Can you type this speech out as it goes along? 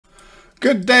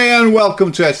Good day and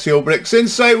welcome to SBR&x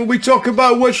Insight, where we talk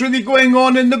about what's really going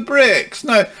on in the BRICS.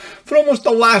 Now, for almost the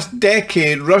last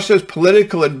decade, Russia's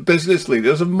political and business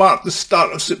leaders have marked the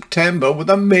start of September with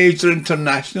a major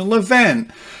international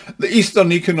event, the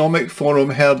Eastern Economic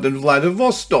Forum held in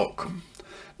Vladivostok.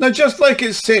 Now, just like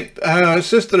its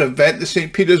sister event, the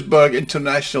St. Petersburg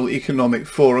International Economic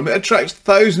Forum, it attracts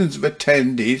thousands of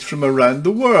attendees from around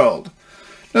the world.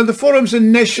 Now, the forum's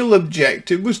initial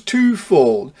objective was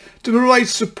twofold: to provide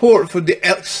support for the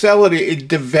accelerated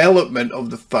development of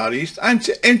the Far East and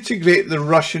to integrate the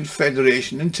Russian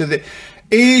Federation into the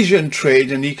Asian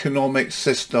trade and economic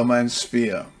system and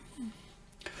sphere.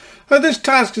 Now, this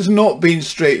task has not been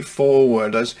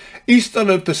straightforward, as Eastern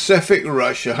and Pacific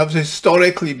Russia have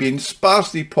historically been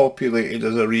sparsely populated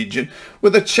as a region,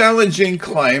 with a challenging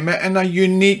climate and a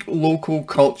unique local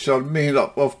culture made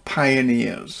up of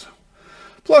pioneers.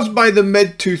 Plus, by the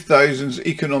mid-2000s,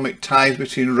 economic ties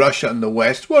between Russia and the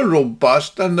West were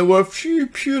robust, and there were few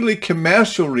purely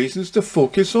commercial reasons to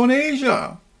focus on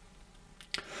Asia.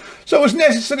 So it was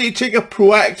necessary to take a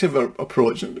proactive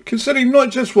approach, considering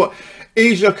not just what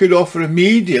Asia could offer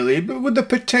immediately, but with the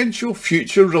potential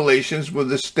future relations with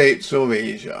the states of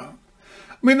Asia.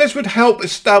 I mean, this would help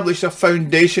establish a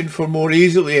foundation for more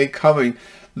easily overcoming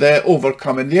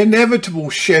the inevitable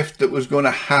shift that was going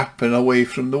to happen away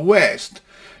from the West.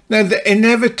 Now, the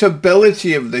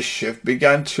inevitability of this shift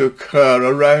began to occur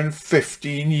around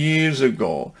 15 years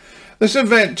ago. This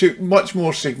event took much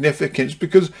more significance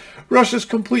because Russia's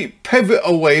complete pivot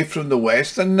away from the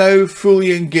West and now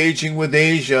fully engaging with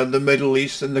Asia, the Middle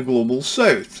East and the Global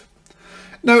South.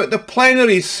 Now, at the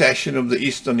plenary session of the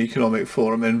Eastern Economic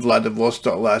Forum in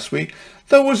Vladivostok last week,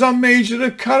 there was a major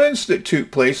occurrence that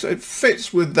took place. It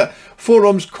fits with the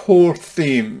forum's core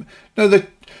theme. Now, the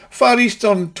Far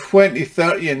Eastern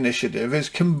 2030 initiative is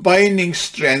combining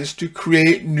strengths to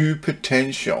create new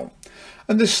potential.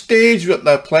 And the stage at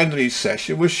the plenary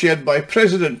session was shared by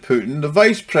President Putin, the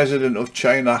Vice President of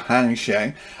China,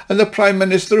 Zheng, and the Prime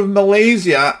Minister of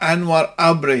Malaysia, Anwar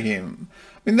Ibrahim.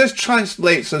 I mean, this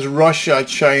translates as Russia,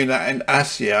 China and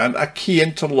ASEAN, a key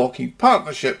interlocking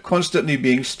partnership constantly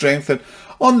being strengthened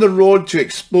on the road to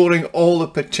exploring all the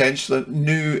potential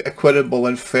new, equitable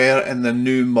and fair in the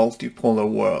new multipolar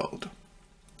world.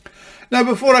 Now,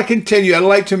 before I continue, I'd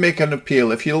like to make an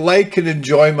appeal. If you like and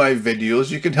enjoy my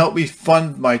videos, you can help me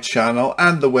fund my channel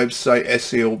and the website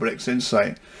SBR&x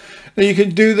Insight. Now, you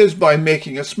can do this by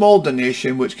making a small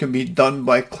donation, which can be done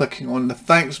by clicking on the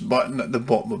thanks button at the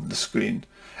bottom of the screen.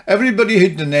 Everybody who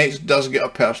donates does get a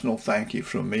personal thank you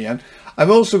from me, and I'm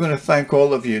also going to thank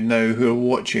all of you now who are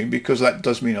watching, because that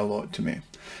does mean a lot to me.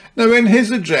 Now, in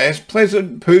his address,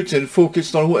 President Putin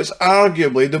focused on what is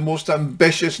arguably the most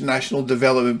ambitious national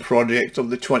development project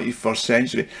of the 21st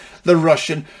century, the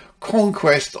Russian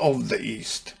conquest of the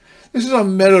East. This is a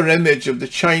mirror image of the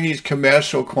Chinese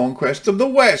commercial conquest of the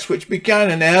West, which began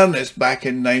in earnest back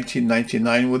in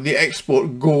 1999 with the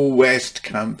Export Go West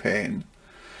campaign.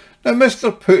 Now,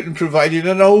 Mr. Putin provided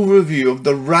an overview of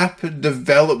the rapid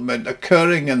development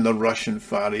occurring in the Russian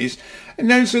Far East,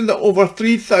 announcing that over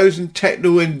 3,000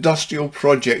 techno-industrial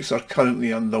projects are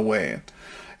currently underway.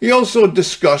 He also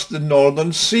discussed the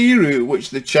Northern Sea Route, which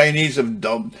the Chinese have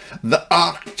dubbed the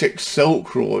Arctic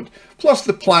Silk Road, plus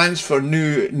the plans for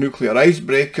new nuclear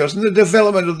icebreakers, and the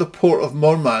development of the port of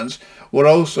Murmansk were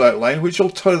also outlined, which will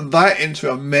turn that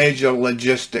into a major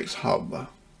logistics hub.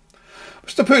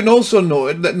 Mr. Putin also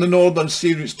noted that the Northern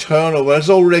Sea Route's turnover has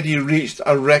already reached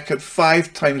a record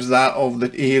 5 times that of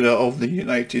the era of the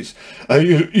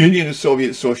Union of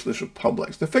Soviet Socialist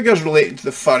Republics. The figures relating to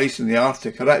the Far East and the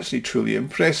Arctic are actually truly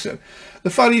impressive. The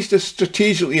Far East is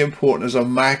strategically important as a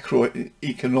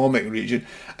macroeconomic region,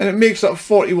 and it makes up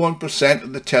 41%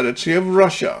 of the territory of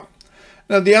Russia.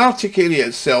 Now, the Arctic area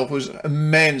itself was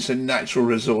immense in natural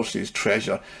resources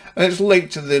treasure, and it's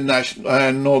linked to the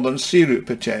Northern Sea Route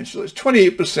potential. It's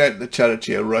 28% of the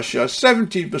territory of Russia,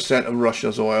 17% of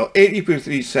Russia's oil,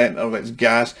 83% of its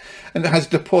gas, and it has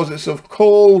deposits of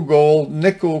coal, gold,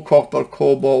 nickel, copper,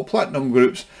 cobalt, platinum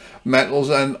groups, metals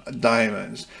and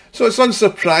diamonds. So it's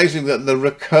unsurprising that the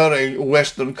recurring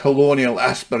Western colonial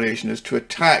aspiration is to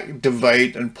attack,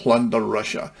 divide and plunder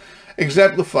Russia,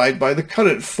 exemplified by the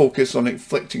current focus on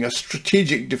inflicting a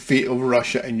strategic defeat of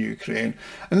Russia in Ukraine,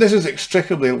 and this is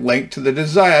inextricably linked to the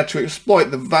desire to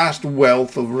exploit the vast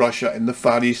wealth of Russia in the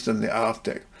Far East and the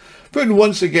Arctic. Putin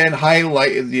once again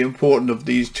highlighted the importance of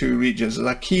these two regions as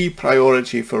a key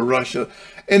priority for Russia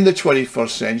in the 21st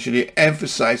century,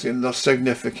 emphasizing their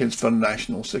significance for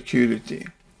national security.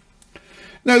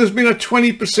 Now, there's been a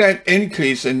 20%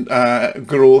 increase in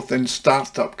growth in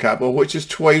startup capital, which is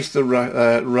twice the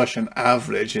Russian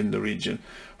average in the region.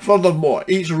 Furthermore,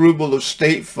 each ruble of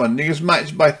state funding is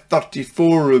matched by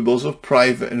 34 rubles of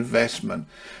private investment.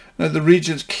 Now, the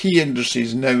region's key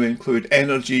industries now include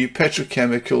energy,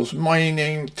 petrochemicals,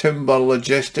 mining, timber,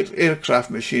 logistics, aircraft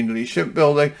machinery,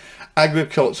 shipbuilding,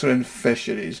 agriculture and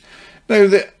fisheries. Now,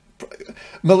 the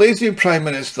Malaysian Prime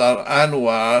Minister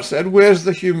Anwar said, "Where's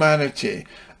the humanity?"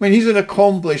 I mean, he's an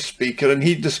accomplished speaker, and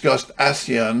he discussed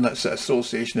ASEAN, that's the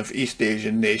Association of East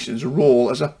Asian Nations, role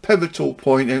as a pivotal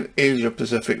point in the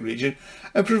Asia-Pacific region,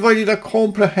 and provided a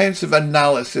comprehensive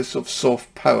analysis of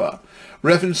soft power,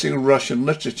 referencing Russian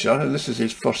literature, and this is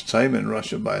his first time in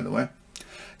Russia, by the way.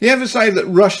 He emphasised that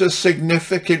Russia's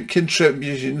significant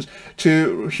contributions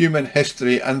to human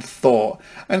history and thought,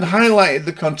 and highlighted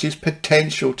the country's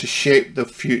potential to shape the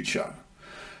future.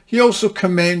 He also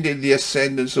commended the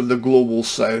ascendance of the Global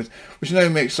South, which now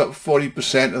makes up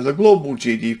 40% of the global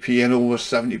GDP and over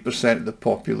 70% of the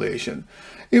population.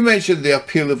 He mentioned the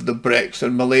appeal of the BRICS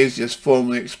and Malaysia's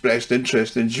formally expressed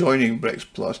interest in joining BRICS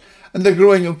Plus, and the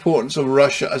growing importance of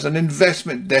Russia as an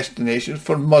investment destination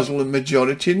for Muslim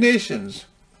majority nations.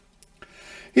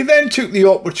 He then took the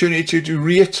opportunity to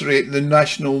reiterate the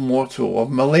national motto of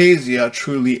Malaysia,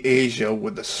 truly Asia,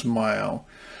 with a smile.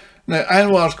 Now,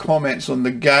 Anwar's comments on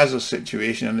the Gaza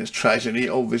situation and its tragedy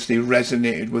obviously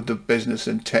resonated with the business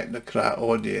and technocrat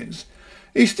audience.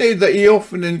 He stated that he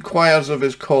often inquires of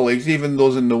his colleagues, even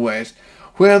those in the West,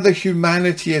 where the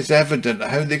humanity is evident,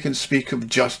 how they can speak of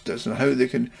justice and how they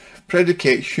can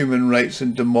predicate human rights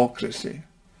and democracy.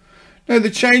 Now,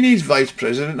 the Chinese Vice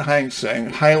President Hang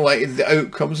Seng highlighted the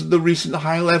outcomes of the recent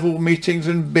high-level meetings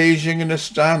in Beijing and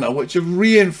Astana, which have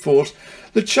reinforced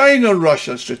the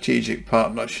China-Russia strategic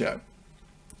partnership.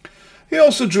 He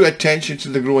also drew attention to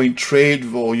the growing trade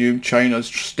volume, China's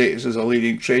status as a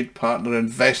leading trade partner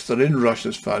investor in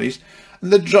Russia's Far East,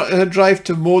 and the drive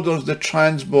to modernise the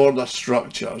trans-border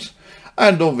structures,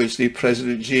 and obviously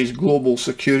President Xi's global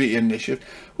security initiative,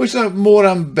 which is a more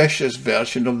ambitious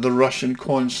version of the Russian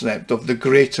concept of the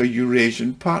Greater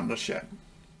Eurasian Partnership.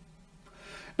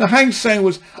 Now, Hang Seng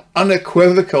was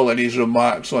unequivocal in his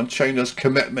remarks on China's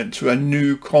commitment to a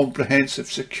new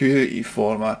comprehensive security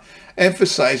format,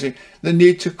 emphasising the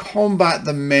need to combat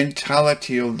the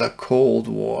mentality of the Cold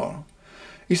War.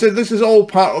 He said this is all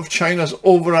part of China's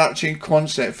overarching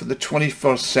concept for the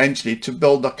 21st century to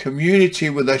build a community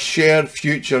with a shared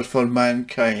future for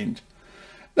mankind.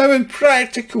 Now, in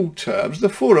practical terms, the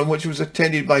forum, which was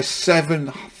attended by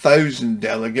 7,000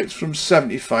 delegates from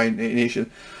 75 nations,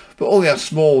 but only a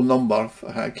small number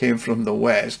came from the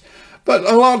West, but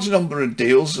a large number of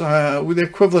deals with the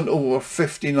equivalent of over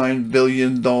 $59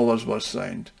 billion were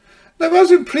signed. Now,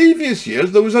 as in previous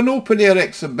years, there was an open-air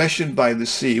exhibition by the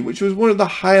sea, which was one of the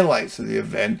highlights of the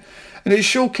event, and it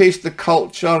showcased the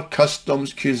culture,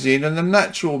 customs, cuisine, and the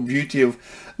natural beauty of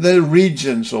the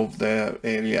regions of the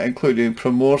area, including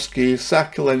Primorsky,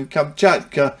 Sakhalin,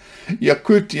 Kamchatka,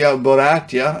 Yakutia,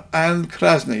 Buryatia, and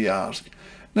Krasnoyarsk.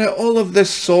 Now, all of this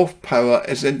soft power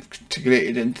is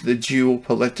integrated into the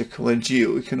geopolitical and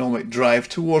geoeconomic drive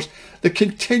towards the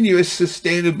continuous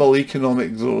sustainable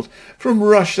economic growth from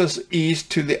Russia's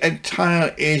east to the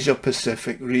entire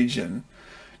Asia-Pacific region.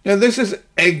 Now, this is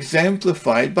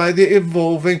exemplified by the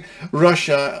evolving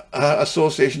Russia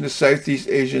Association of Southeast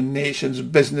Asian Nations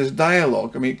business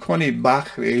dialogue. I mean, Connie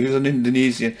Bakhri, who's an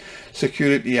Indonesian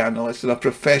security analyst and a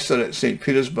professor at St.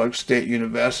 Petersburg State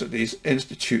University's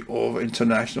Institute of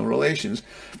International Relations,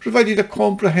 provided a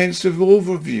comprehensive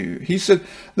overview. He said,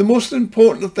 the most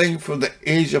important thing for the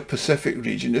Asia-Pacific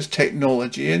region is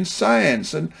technology and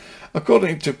science, and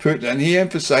according to Putin, he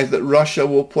emphasised that Russia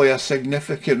will play a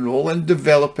significant role in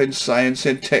developing science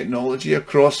and technology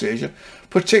across Asia,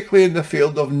 particularly in the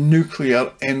field of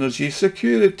nuclear energy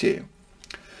security.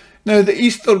 Now, the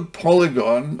Eastern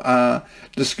Polygon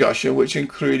discussion, which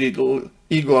included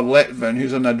Igor Litvin,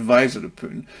 who's an advisor of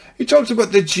Putin, he talked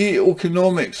about the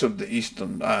geoeconomics of the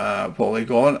Eastern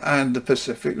Polygon and the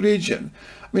Pacific region.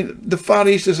 I mean, the Far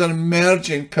East is an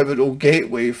emerging pivotal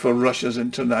gateway for Russia's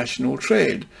international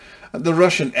trade. At the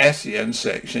russia-asean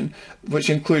section, which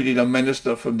included a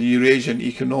minister from the Eurasian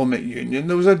Economic Union,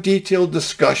 there was a detailed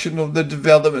discussion of the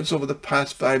developments over the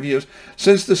past 5 years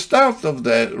since the start of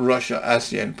the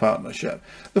Russia-ASEAN partnership.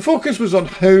 The focus was on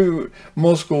how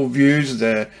Moscow views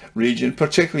the region,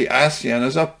 particularly ASEAN,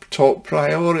 as a top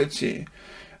priority.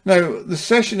 Now, the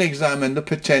session examined the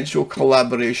potential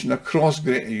collaboration across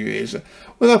Greater Eurasia,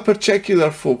 with a particular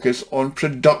focus on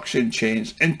production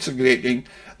chains integrating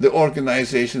the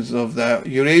organisations of the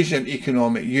Eurasian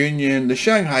Economic Union, the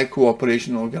Shanghai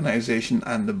Cooperation Organisation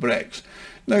and the BRICS.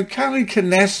 Now, Karen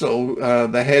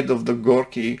Knessel, the head of the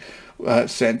Gorky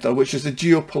Centre, which is the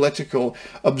geopolitical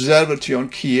observatory on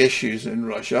key issues in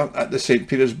Russia at the St.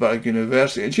 Petersburg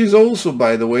University, and she's also,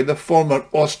 by the way, the former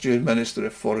Austrian Minister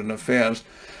of Foreign Affairs,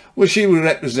 where she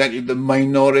represented the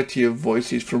minority of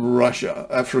voices from Russia,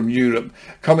 from Europe,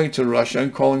 coming to Russia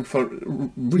and calling for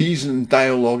reasoned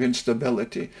dialogue and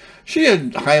stability. She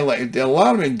had highlighted the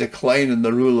alarming decline in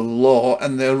the rule of law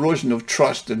and the erosion of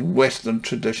trust in Western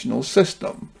traditional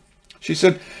system. She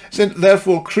said, it's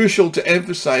therefore crucial to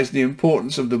emphasise the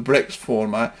importance of the BRICS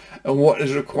format and what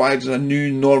is required as a new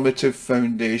normative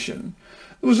foundation.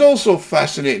 There was also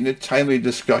fascinating and timely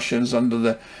discussions under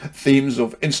the themes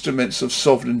of instruments of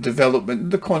sovereign development in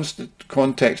the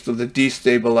context of the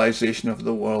destabilisation of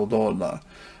the world order.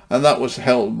 And that was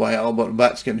held by Rhod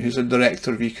Mackenzie, who's a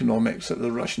director of economics at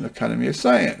the Russian Academy of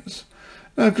Science.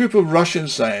 Now, a group of Russian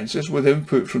scientists with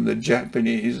input from the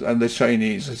Japanese and the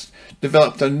Chinese has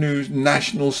developed a new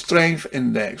national strength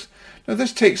index. Now,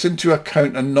 this takes into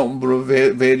account a number of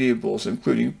variables,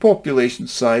 including population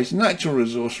size, natural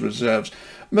resource reserves,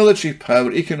 military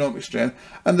power, economic strength,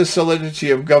 and the solidity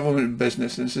of government,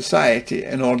 business and society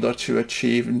in order to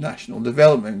achieve national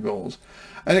development goals.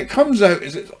 And it comes out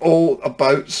as it's all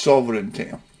about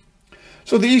sovereignty.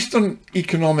 So the Eastern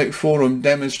Economic Forum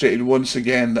demonstrated once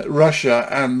again that Russia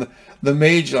and the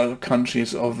major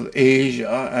countries of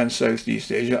Asia and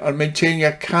Southeast Asia are maintaining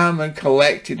a calm and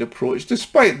collected approach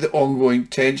despite the ongoing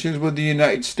tensions with the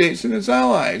United States and its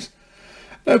allies.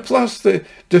 Now, plus the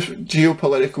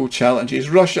geopolitical challenges,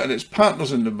 Russia and its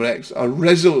partners in the BRICS are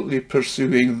resolutely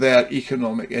pursuing their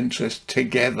economic interests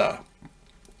together.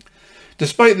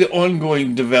 Despite the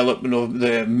ongoing development of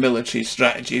the military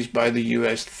strategies by the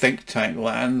US think tank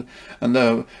LAND and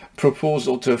the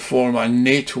proposal to form a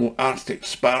NATO Arctic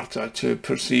Sparta to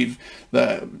perceive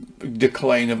the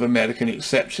decline of American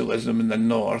exceptionalism in the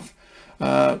North,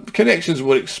 connections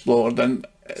were explored, and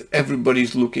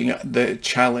everybody's looking at the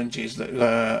challenges that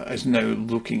is now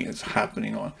looking at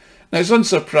happening on. Now, it's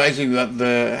unsurprising that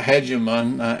the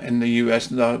hegemon in the US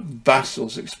and the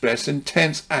vassals express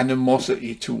intense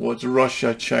animosity towards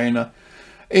Russia, China,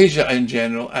 Asia in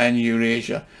general, and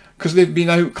Eurasia, because they've been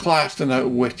outclassed and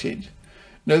outwitted.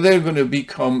 Now, they're going to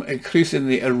become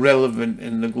increasingly irrelevant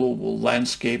in the global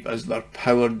landscape as their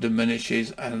power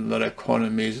diminishes and their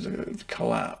economies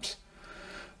collapse.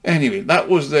 Anyway, that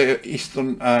was the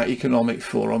Eastern Economic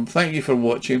Forum. Thank you for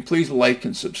watching. Please like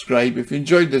and subscribe. If you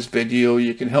enjoyed this video,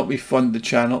 you can help me fund the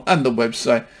channel and the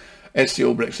website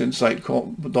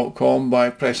SEOBRICSinsight.com by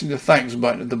pressing the thanks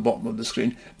button at the bottom of the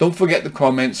screen. Don't forget the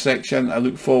comments section. I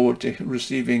look forward to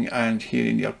receiving and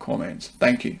hearing your comments.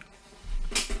 Thank you.